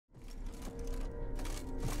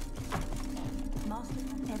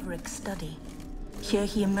Maverick's study. Here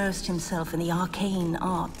he immersed himself in the arcane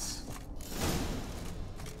arts.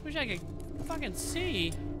 Wish I could fucking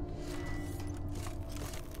see.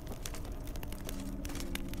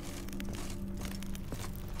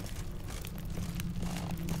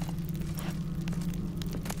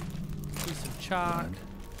 Piece of chalk. Blood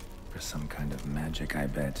for some kind of magic, I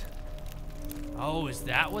bet. Oh, is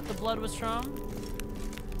that what the blood was from?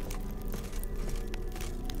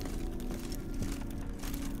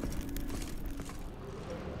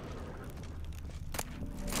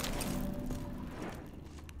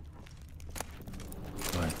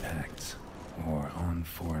 Blood pacts or on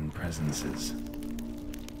foreign presences.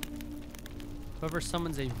 Whoever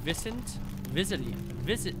summons a visitant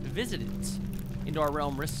into our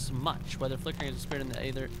realm risks much, whether flickering as a spirit in the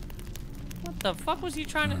aether. What the fuck was he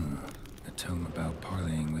trying to? A tome about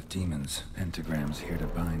parleying with demons. Pentagrams here to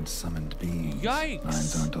bind summoned beings. Yikes!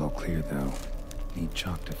 Lines aren't all clear though. Need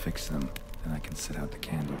chalk to fix them. Then I can set out the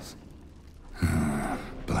candles.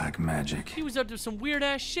 Black magic. He was up to some weird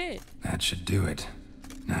ass shit. That should do it.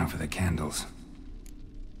 Now for the candles.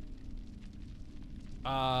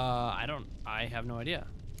 I have no idea.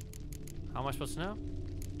 How am I supposed to know?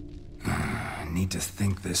 I need to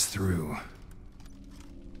think this through.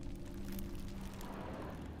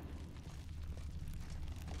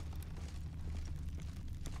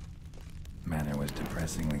 Manor was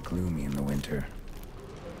depressingly gloomy in the winter.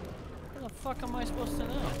 How the fuck am I supposed to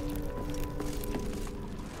know?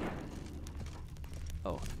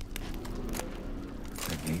 Oh.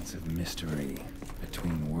 The gates of mystery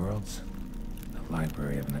between worlds. The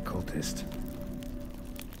library of an occultist.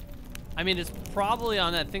 I mean, it's probably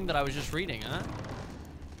on that thing that I was just reading, huh?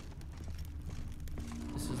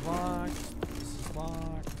 This is locked. This is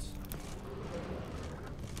locked.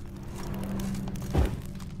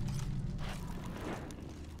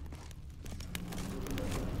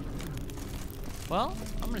 Well,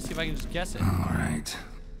 I'm gonna see if I can just guess it. All right.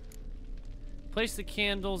 Place the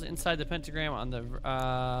candles inside the pentagram on the,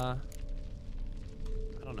 I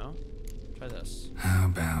don't know. Try this. How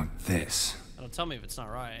about this? Don't tell me if it's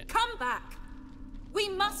not right. Come back! We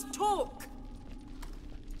must talk!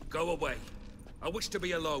 Go away. I wish to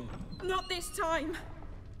be alone. Not this time!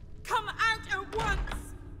 Come out at once!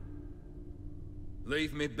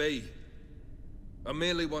 Leave me be. I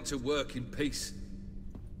merely want to work in peace.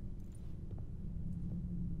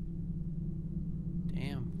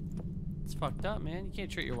 Damn. It's fucked up, man. You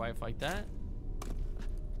can't treat your wife like that.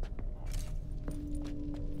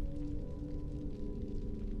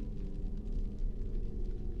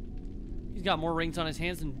 He's got more rings on his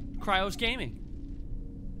hands than Cryos Gaming.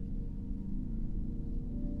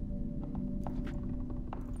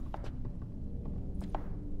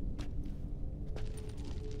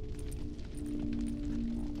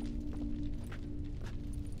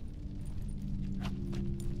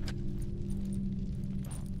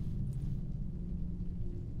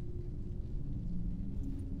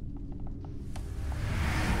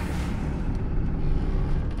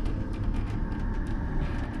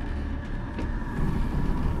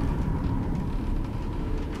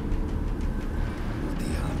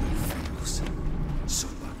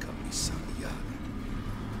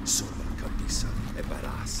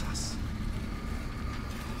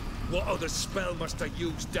 What other spell must I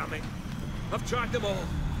use, damn it? I've tried them all.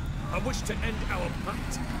 I wish to end our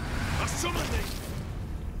pact. I summon thee!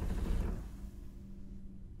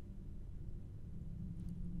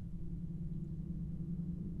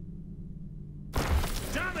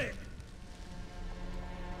 Damn it!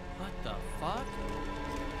 What the fuck?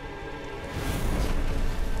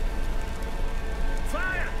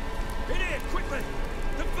 Fire! In here, quickly!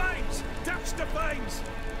 The flames! Douse the flames!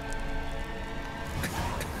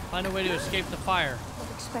 Find a way to escape the fire.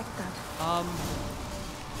 Don't expect that.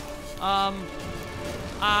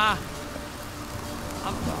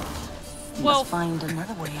 Well, Must find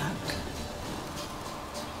another way out.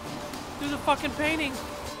 do the fucking painting.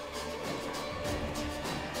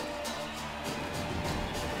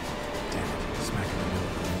 Damn it. Smack in the middle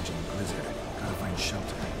of a raging blizzard. Gotta find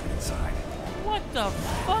shelter and get inside. What the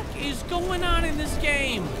fuck is going on in this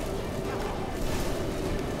game?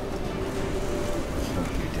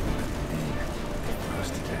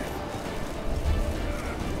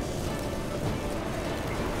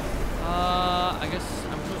 I guess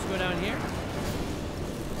I'm supposed to go down here?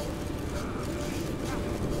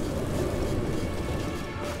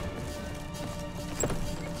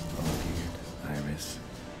 Iris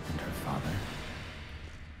and her father.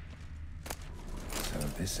 So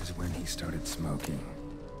this is when he started smoking.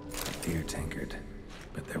 A beer tankard,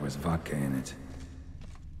 but there was vodka in it.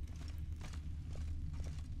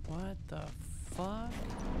 What the fuck?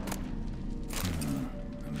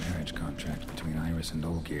 A marriage contract between Iris and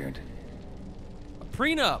Olgierd. A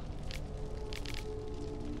prenup.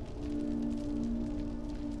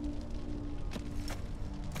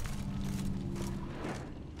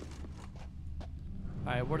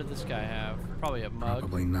 Alright, what did this guy have? Probably a mug.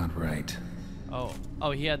 Probably not right.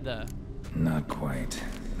 Oh, he had the... Not quite.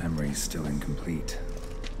 Memory's still incomplete.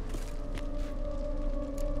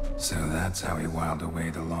 So that's how he whiled away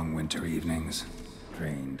the long winter evenings.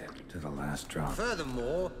 Drained to the last drop.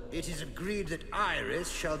 Furthermore, it is agreed that Iris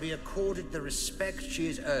shall be accorded the respect she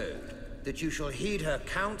is owed, that you shall heed her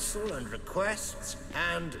counsel and requests,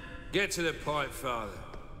 and... Get to the point, Father.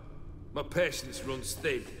 My patience runs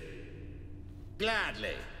thin.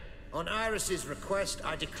 Gladly. On Iris's request,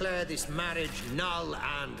 I declare this marriage null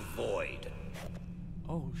and void.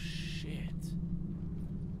 Oh, shit.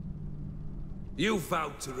 You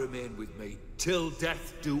vowed to remain with me till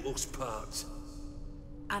death do us part.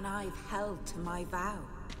 And I've held to my vow.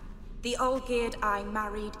 The Olgierd I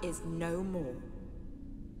married is no more.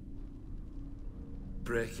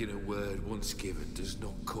 Breaking a word once given does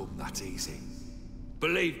not come that easy.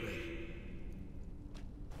 Believe me.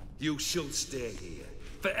 You shall stay here.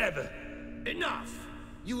 Forever. Enough!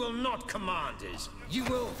 You will not command us. You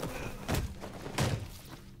will...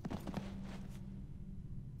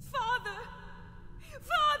 Father!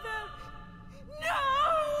 Father!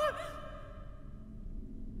 No!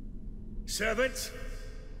 Servants,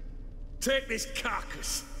 take this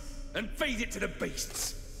carcass and feed it to the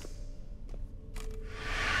beasts.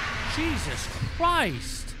 Jesus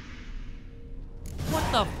Christ!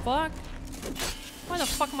 What the fuck? Why the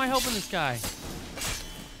fuck am I helping this guy?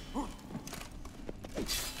 Not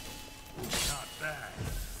bad.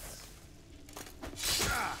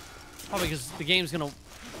 Probably because the game's gonna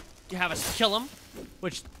have us kill him,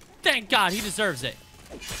 which, thank God, he deserves it.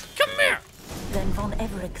 Come here! Then Von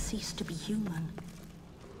Everett ceased to be human.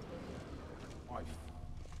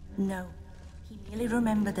 No, he merely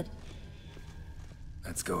remembered that...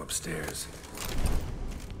 Let's go upstairs.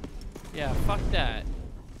 Yeah, fuck that.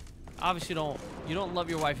 Obviously, you don't love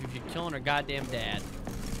your wife if you're killing her goddamn dad.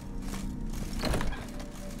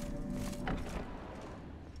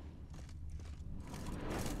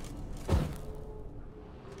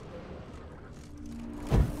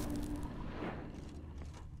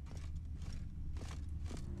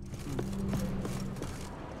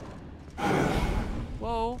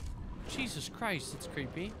 Whoa. Jesus Christ, it's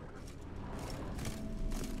creepy.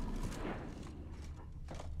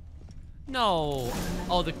 No.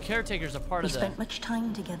 Oh, the caretaker's a part We of the... spent much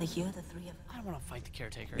time together here, the three of us. I don't want to fight the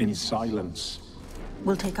caretaker. In silence.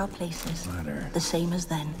 We'll take our places. Ladder. The same as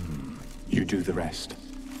then. You do the rest.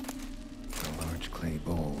 A large clay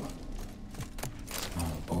bowl.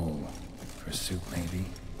 Small bowl. For soup, maybe?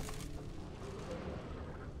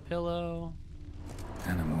 Pillow.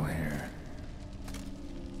 Animal hair.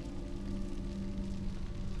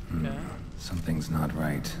 Okay. Something's not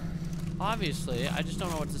right. Obviously, I just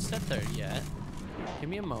don't know what to set there yet. Give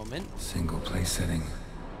me a moment. Single place setting.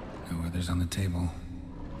 No others on the table.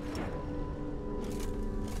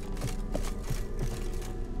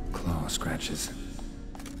 Claw scratches.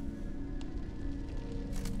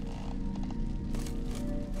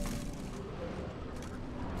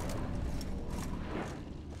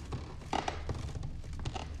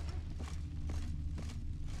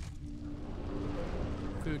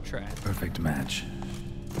 Food track. Perfect match.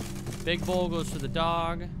 Big bowl goes for the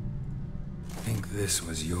dog. I think this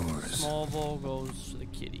was yours. Small bowl goes for the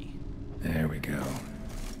kitty. There we go.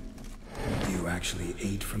 You actually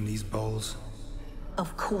ate from these bowls?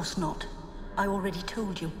 Of course not. I already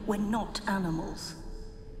told you, we're not animals.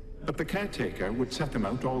 But the caretaker would set them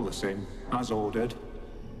out all the same, as ordered.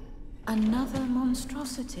 Another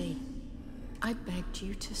monstrosity. I begged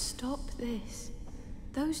you to stop this.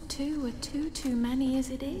 Those two are too many as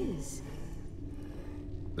it is.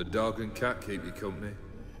 The dog and cat keep you company.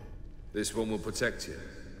 This one will protect you,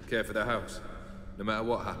 care for the house, no matter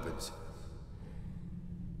what happens.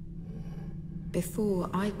 Before,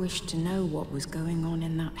 I wished to know what was going on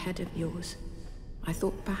in that head of yours. I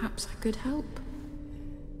thought perhaps I could help.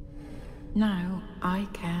 Now, I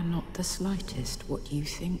care not the slightest what you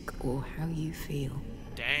think or how you feel.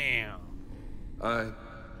 Damn. I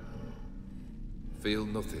feel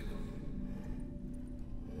nothing.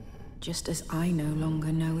 Just as I no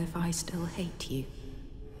longer know if I still hate you.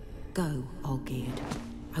 Go, Olgierd.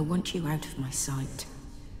 I want you out of my sight.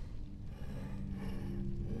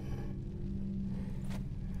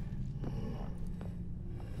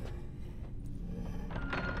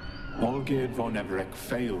 Olgierd von Everett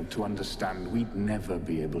failed to understand we'd never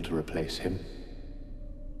be able to replace him.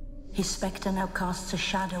 His spectre now casts a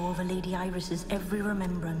shadow over Lady Iris's every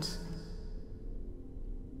remembrance.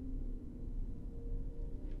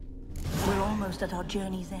 We're almost at our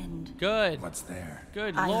journey's end. Good. What's there?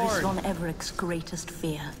 Good Iris lord. von Everett's greatest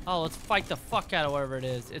fear. Oh, let's fight the fuck out of whatever it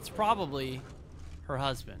is. It's probably her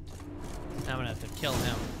husband. I'm gonna have to kill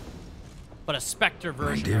him. But a specter My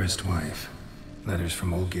version. dearest wife. Letters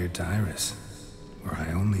from Olgierd to Iris. Were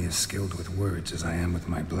I only as skilled with words as I am with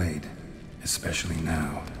my blade. Especially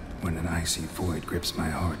now, when an icy void grips my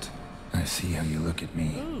heart. I see how you look at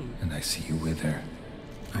me, and I see you with her.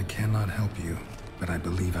 I cannot help you, but I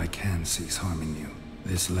believe I can cease harming you.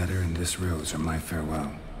 This letter and this rose are my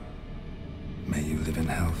farewell. May you live in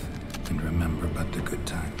health, and remember but the good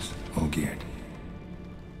times, Olgierd.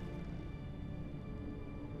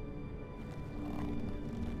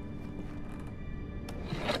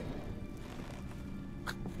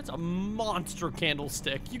 That's a monster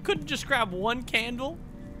candlestick. You couldn't just grab one candle?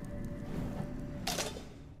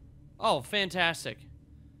 Oh, fantastic.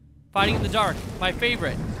 Fighting in the dark, my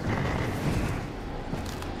favorite.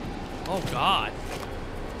 Oh, God.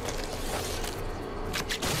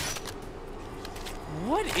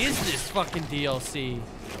 What is this fucking DLC?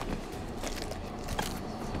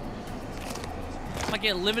 Am I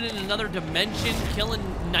getting living in another dimension, killing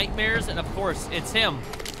nightmares? And of course, it's him.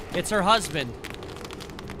 It's her husband.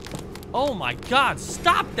 Oh my God,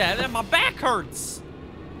 stop that! My back hurts!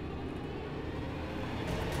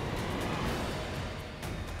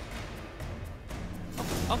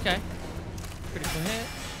 Oh, okay. Critical hit.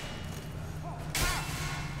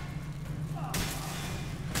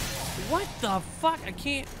 What the fuck? I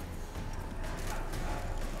can't...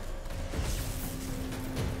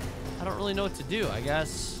 I don't really know what to do, I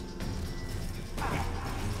guess.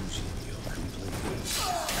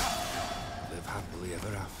 Live happily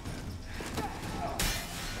ever after.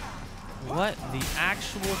 What the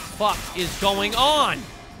actual fuck is going on?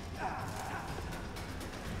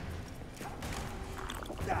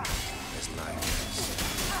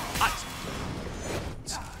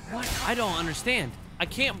 What? I don't understand. I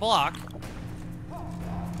can't block.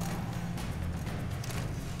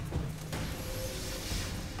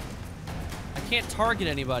 I can't target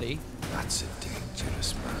anybody. That's a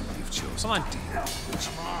dangerous man you've chosen. Come on. To deal with.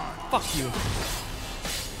 Fuck you.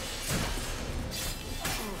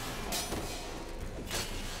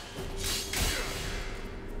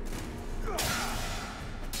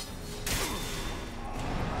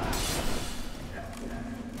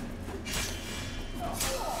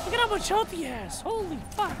 Look at how much health he has. Holy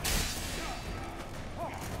fuck.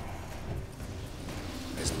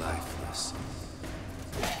 Is lifeless.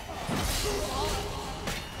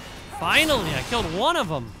 Finally, I killed one of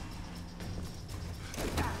them.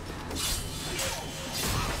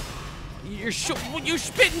 You're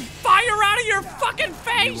spitting fire out of your fucking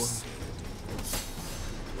face.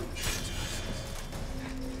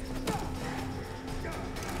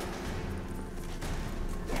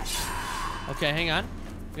 Okay, hang on.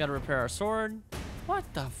 We gotta repair our sword.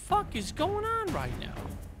 What the fuck is going on right now?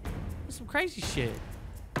 That's some crazy shit.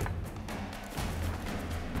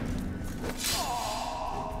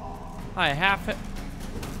 Hi, half it.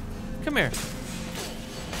 Come here.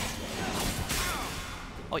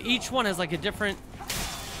 Oh, each one has like a different...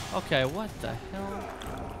 Okay, what the hell?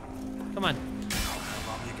 Come on. How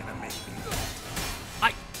long are you gonna make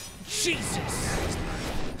me?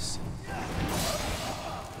 Jesus!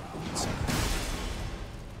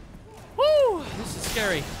 Woo! This is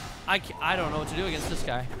scary. I don't know what to do against this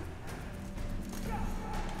guy.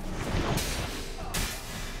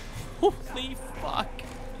 Holy fuck.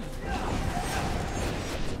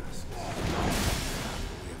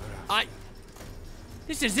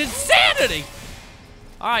 This is insanity!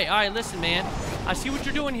 Alright, listen, man. I see what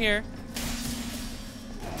you're doing here.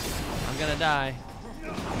 I'm gonna die.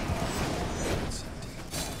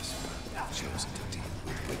 Chosen to deal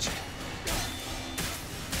with witches.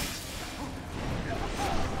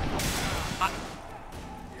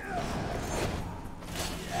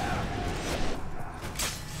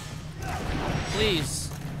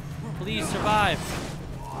 Please. Please survive.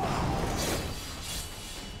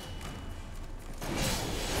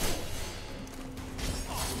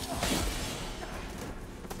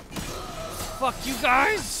 Fuck you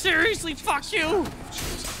guys! Seriously, fuck you!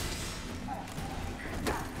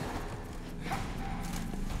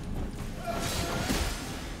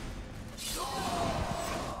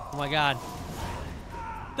 Oh my God.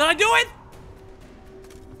 Did I do it?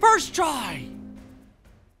 First try!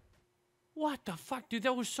 What the fuck, dude?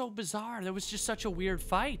 That was so bizarre. That was just such a weird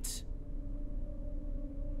fight.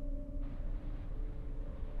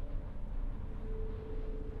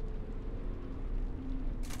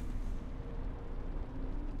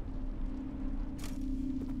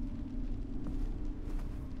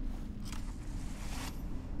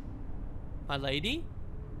 My lady?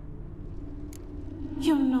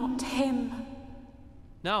 You're not him.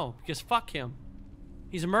 No, because fuck him.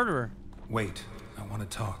 He's a murderer. Wait, I want to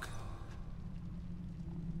talk.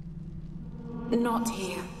 Not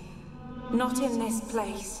here. Not in this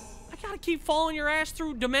place. I gotta keep following your ass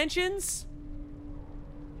through dimensions?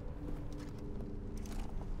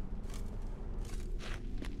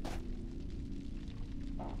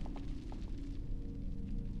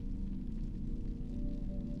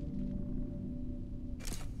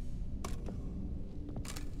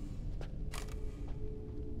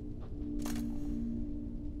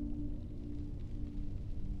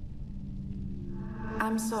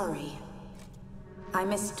 I'm sorry. I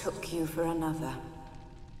mistook you for another.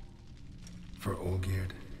 For Olgierd?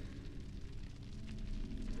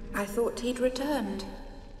 I thought he'd returned.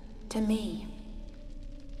 To me.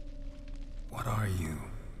 What are you?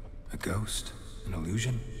 A ghost? An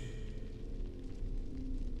illusion?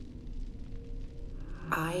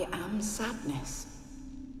 I am sadness.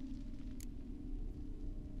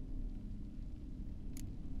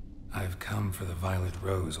 I've come for the violet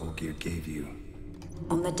rose Olgierd gave you.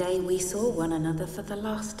 On the day we saw one another for the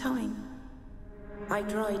last time, I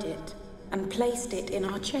dried it and placed it in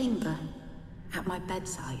our chamber, at my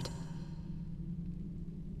bedside.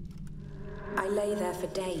 I lay there for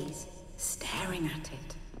days, staring at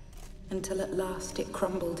it, until at last it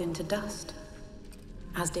crumbled into dust,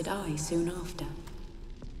 as did I soon after.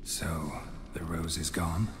 So, the rose is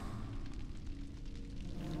gone?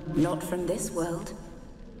 Not from this world.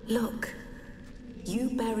 Look.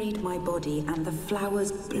 You buried my body and the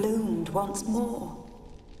flowers bloomed once more.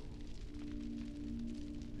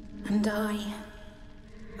 And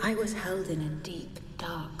I was held in a deep,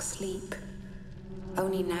 dark sleep.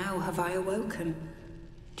 Only now have I awoken,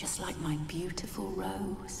 just like my beautiful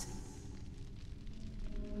rose.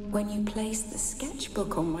 When you placed the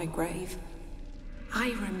sketchbook on my grave,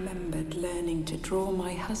 I remembered learning to draw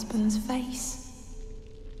my husband's face.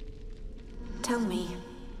 Tell me,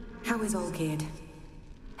 how is Olgierd?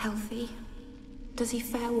 Healthy? Does he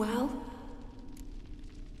fare well?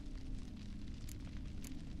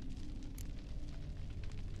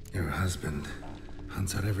 Your husband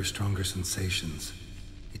hunts out ever stronger sensations.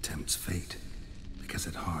 He tempts fate, because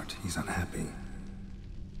at heart he's unhappy.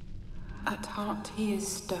 At heart he is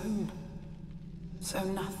stone, so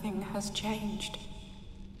nothing has changed.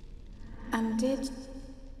 And did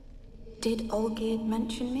Olgierd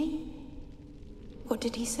mention me? What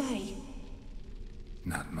did he say?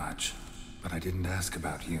 Not much, but I didn't ask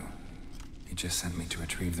about you. He just sent me to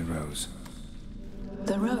retrieve the rose.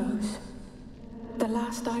 The rose? The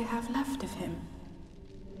last I have left of him?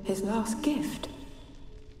 His last gift?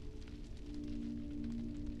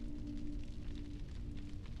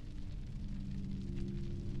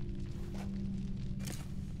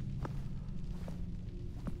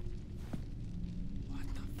 What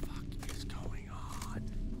the fuck is going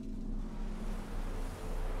on?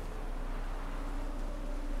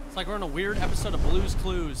 It's like we're in a weird episode of Blue's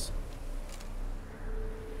Clues.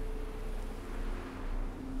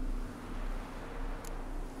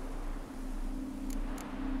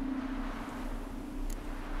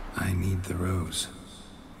 I need the rose.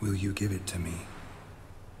 Will you give it to me?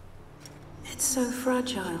 It's so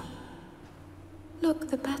fragile. Look,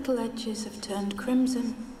 the petal edges have turned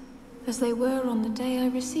crimson, as they were on the day I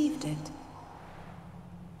received it.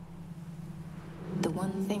 The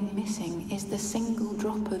one thing missing is the single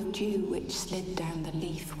drop of dew which slid down the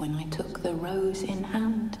leaf when I took the rose in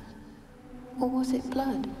hand. Or was it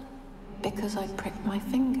blood? Because I pricked my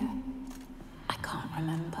finger? I can't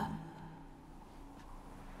remember.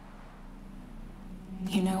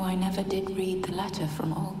 You know, I never did read the letter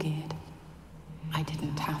from Olgierd. I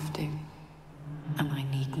didn't have to. And I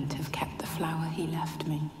needn't have kept the flower he left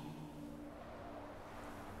me.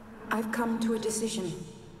 I've come to a decision.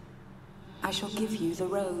 I shall give you the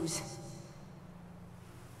rose.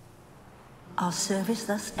 Our service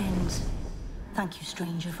thus ends. Thank you,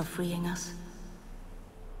 stranger, for freeing us.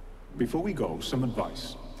 Before we go, some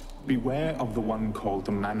advice. Beware of the one called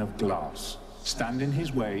the Man of Glass. Stand in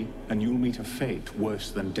his way, and you'll meet a fate worse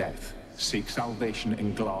than death. Seek salvation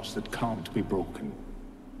in glass that can't be broken.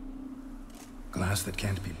 Glass that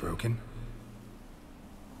can't be broken?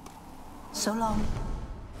 So long.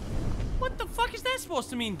 What the fuck is that supposed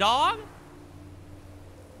to mean, dog?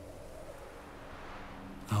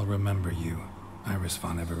 I'll remember you, Iris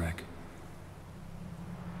von Everec.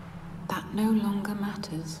 That no longer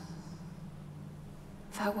matters.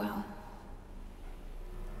 Farewell.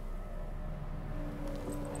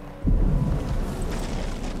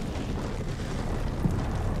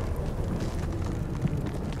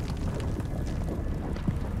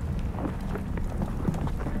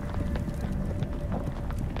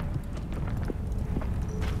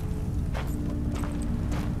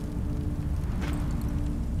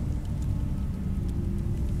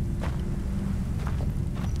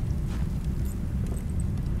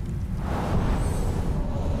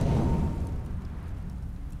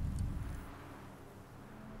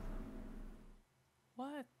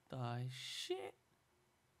 my shit.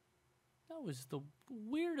 That was the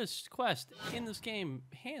weirdest quest in this game,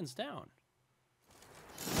 hands down.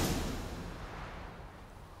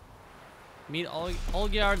 Meet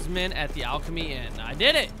Olgierd's men at the Alchemy Inn. I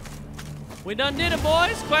did it! We done did it,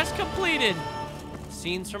 boys! Quest completed!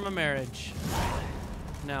 Scenes from a marriage.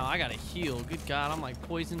 Now, I gotta heal. Good God, I'm like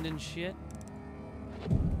poisoned and shit.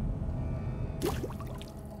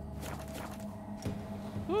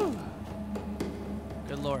 Whew.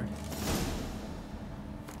 Good Lord.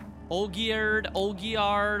 Olgierd,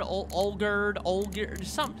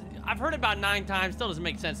 something. I've heard it about 9 times. Still doesn't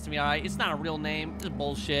make sense to me, alright? It's not a real name. It's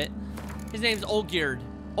bullshit. His name's Olgierd.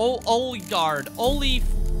 Olgard.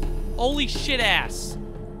 Oli shit ass.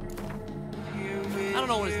 I don't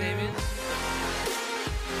know what his name is.